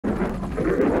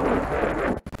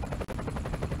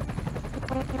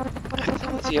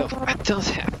deal. I don't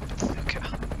have. Okay.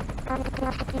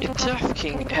 Your Death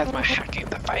King has my hacking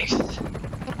device.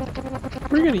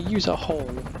 We're gonna use a hole.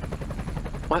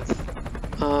 What?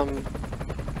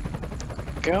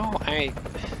 Girl, I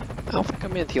don't think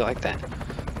I'm into you like that.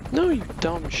 No, you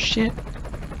dumb shit.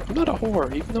 I'm not a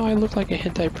whore, even though I look like a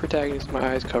hentai protagonist with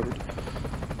my eyes covered.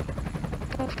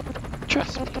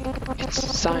 Trust me, it's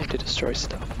designed to destroy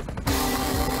stuff.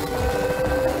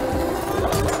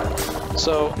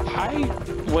 So,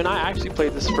 when I actually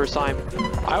played this the first time,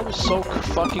 I was so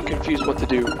fucking confused what to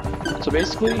do. So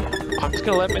basically, I'm just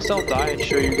gonna let myself die and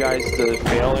show you guys the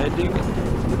fail ending.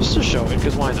 Just to show it,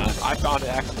 because why not? I found it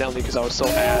accidentally because I was so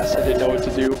ass, I didn't know what to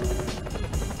do.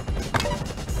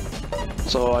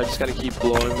 So I just gotta keep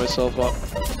blowing myself up.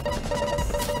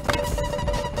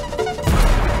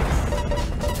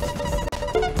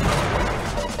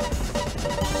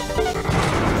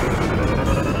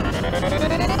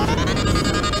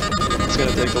 It's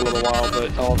gonna take a little while,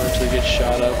 but I'll eventually get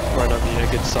shot up, or I mean, I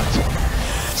get sucked.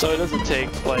 So it doesn't take,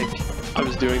 like, I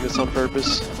was doing this on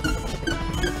purpose.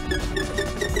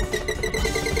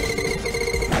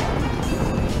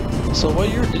 So what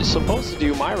you're supposed to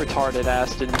do, my retarded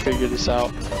ass didn't figure this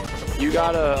out. You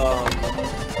gotta,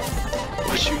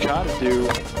 what you gotta do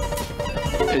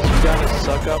is you gotta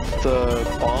suck up the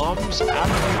bombs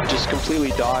after you just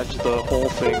completely dodge the whole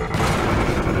thing.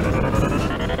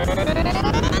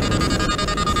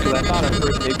 Because I thought at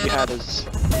first maybe you had to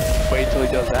wait till he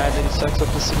does that and then he sucks up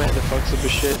the cement and fucks up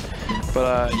his shit.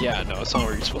 But yeah, no, it's not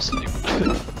what you're supposed to do.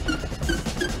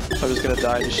 I'm just gonna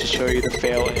die just to show you the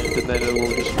fail end, and then it will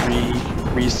just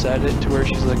reset it to where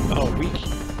she's like, oh,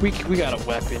 we got a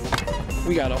weapon,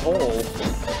 we got a hole,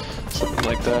 something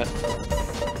like that.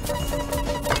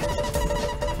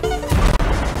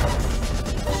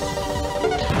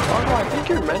 Oh no, I think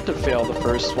you're meant to fail the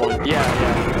first one. Yeah.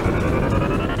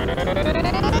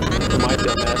 My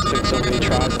dumbass took so many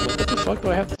tries. I'm like, what the fuck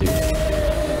do I have to do?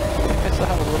 I still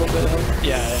have a little bit of.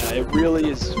 Yeah, it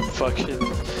really is fucking.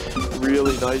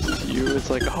 Really nice to you. It's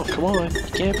like, oh, come on, you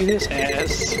can't be this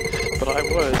ass. But I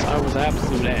was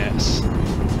absolute ass.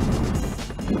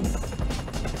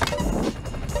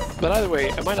 But either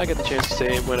way, I might not get the chance to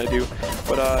say it when I do.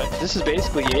 But this is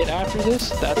basically it after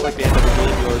this. That's like the end of the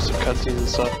game. There's some cutscenes and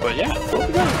stuff. But yeah, hope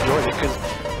you guys enjoyed it, because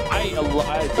I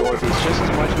adore this just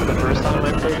as much as the first time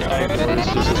I played it. I adore this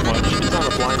just as much. It's not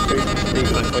a blind faith to me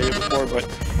because I played it before, but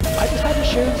I just had to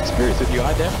share this experience with you.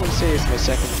 I definitely say it's my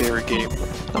second favorite game.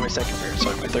 Not my second favorite,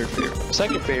 sorry, my third favorite.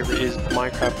 Second favorite is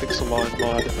Minecraft Pixelmon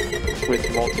mod with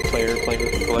multiplayer, playing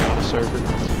with people on a server.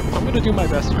 I'm gonna do my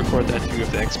best to record that too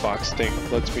if the Xbox thing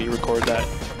lets me record that.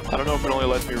 I don't know if it only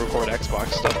lets me record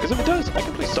Xbox stuff, because if it does, I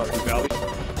can play Stardew Valley.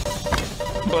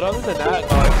 But other than that,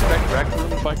 expect Rec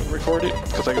Room if I can record it,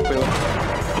 because I can play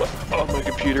like on my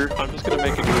computer. I'm just gonna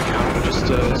make a new account just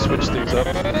to switch things up.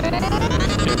 And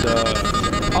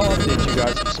I'll update you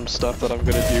guys with some stuff that I'm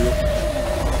gonna do.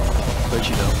 But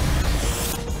you know,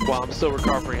 while I'm still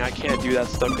recovering, I can't do that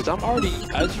stuff because I'm already,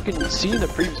 as you can see in the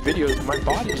previous videos, my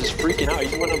body's just freaking out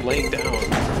even when I'm laying down.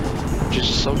 Which is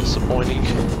just so disappointing,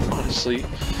 honestly.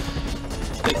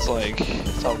 It's like,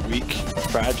 it's how weak,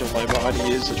 fragile my body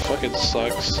is. It fucking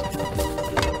sucks.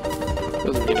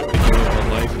 Doesn't mean I'm gonna give up on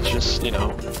life, it's just, you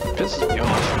know, pisses me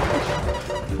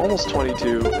off. Almost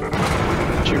 22.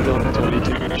 Juvenile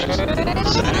 22, which is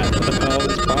sad about all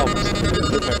these problems.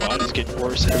 My body's getting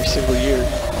worse every single year.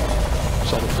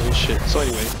 It's all the bullshit. So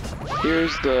anyway,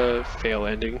 here's the fail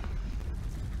ending.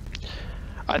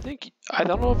 I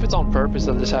don't know if it's on purpose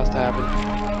that this has to happen.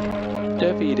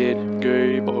 Defeated.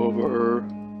 Game over.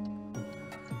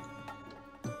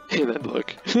 Hey, then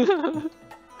look.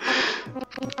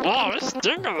 Oh, this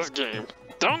stink of this game.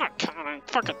 Donut County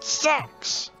fucking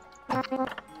sucks.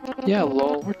 Yeah,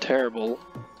 lol, we're terrible.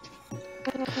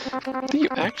 You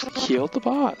actually killed the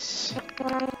boss.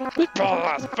 We probably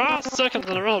lost 5 seconds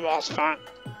in the real boss fight.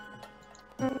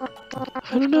 I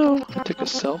don't know. I took a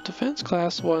self-defense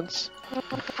class once.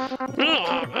 We don't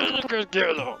have any good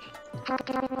gear though.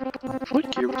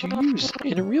 What gear would you use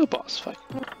in a real boss fight?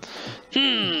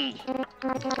 Well,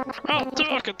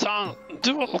 dual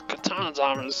katanas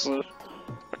obviously.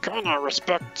 I kinda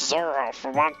respect Zoro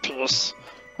for one piece.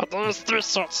 But there's 3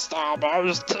 sword style, but I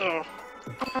use 2.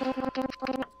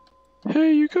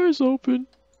 Hey, you guys open.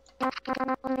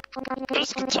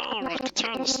 This katana will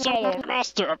contain the solo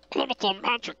master of limited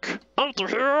magic. I'm the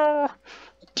hero.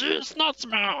 These nuts,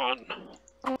 man.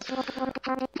 My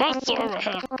sword will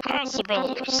have ice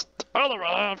abilities. The other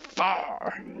will have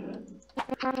fire.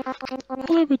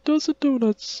 I'll have a dozen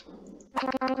donuts.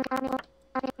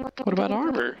 What about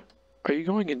armor? Are you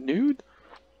going in nude?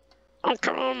 I'm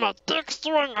coming with my dick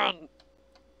swinging.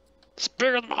 It's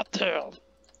bigger than my tail.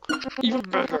 Even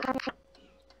bigger.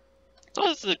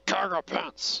 This is cargo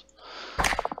pants.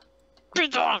 Be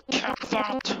done, Cat.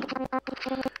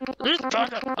 These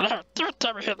bucket and have a third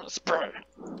time hitting the spray.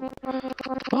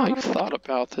 Oh, you thought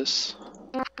about this.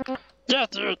 Yeah,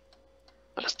 dude.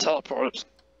 I just teleported.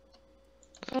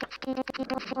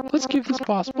 Let's give this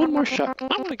boss one more shot. I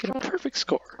want to get a perfect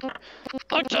score.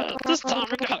 Okay, this time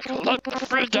we gotta collect the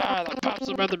free guy that pops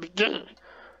up at the beginning.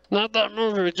 Not that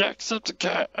movie with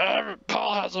Jacksepticeye.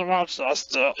 Paul hasn't watched that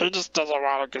still. He just doesn't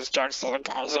want it because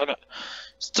Jacksepticeye's in it.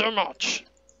 It's too much.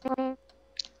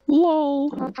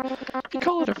 LOL. You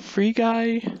call it a free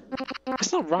guy?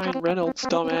 It's not Ryan Reynolds,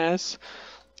 dumbass.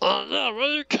 Yeah, what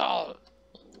do you call it?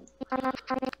 I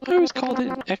always called it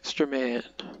an extra man.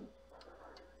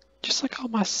 Just like all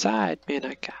my side men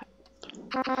I got.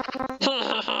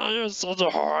 You're such a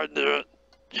hard dude.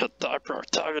 You that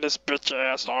protagonist bitch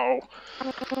asshole.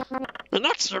 An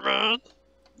extra man?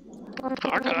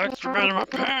 I got extra man in my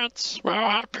pants. Well,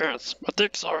 I have pants. My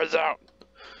dick's always out.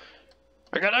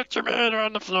 I got extra man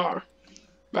on the floor.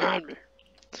 Behind me.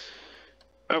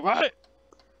 Why?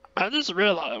 I just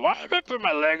realized, why have I put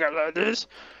my leg out like this?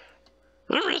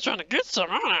 I'm really trying to get some,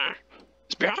 aren't I?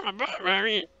 It's behind my butt,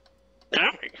 Mary.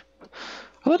 Dang.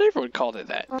 I thought everyone called it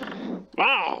that.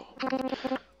 Wow.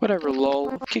 Whatever, lol.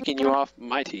 I'm kicking you off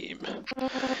my team.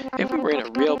 If we were in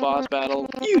a real boss battle,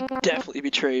 you'd definitely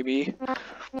betray me.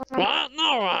 What?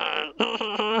 No,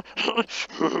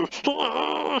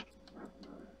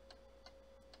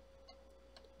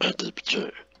 I did betray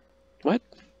you. What?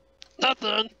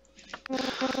 Nothing.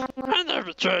 I never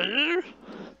betray you.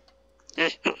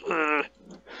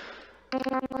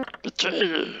 Betray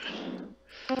you.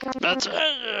 Betray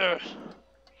you.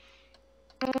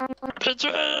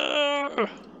 Betray you.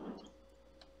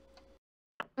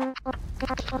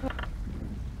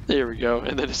 There we go,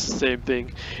 and then it's the same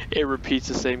thing. It repeats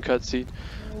the same cutscene.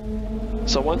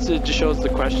 So once it just shows the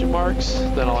question marks,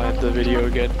 then I'll end the video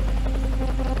again.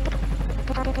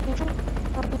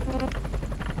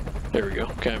 There we go,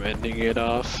 okay, I'm ending it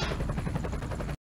off.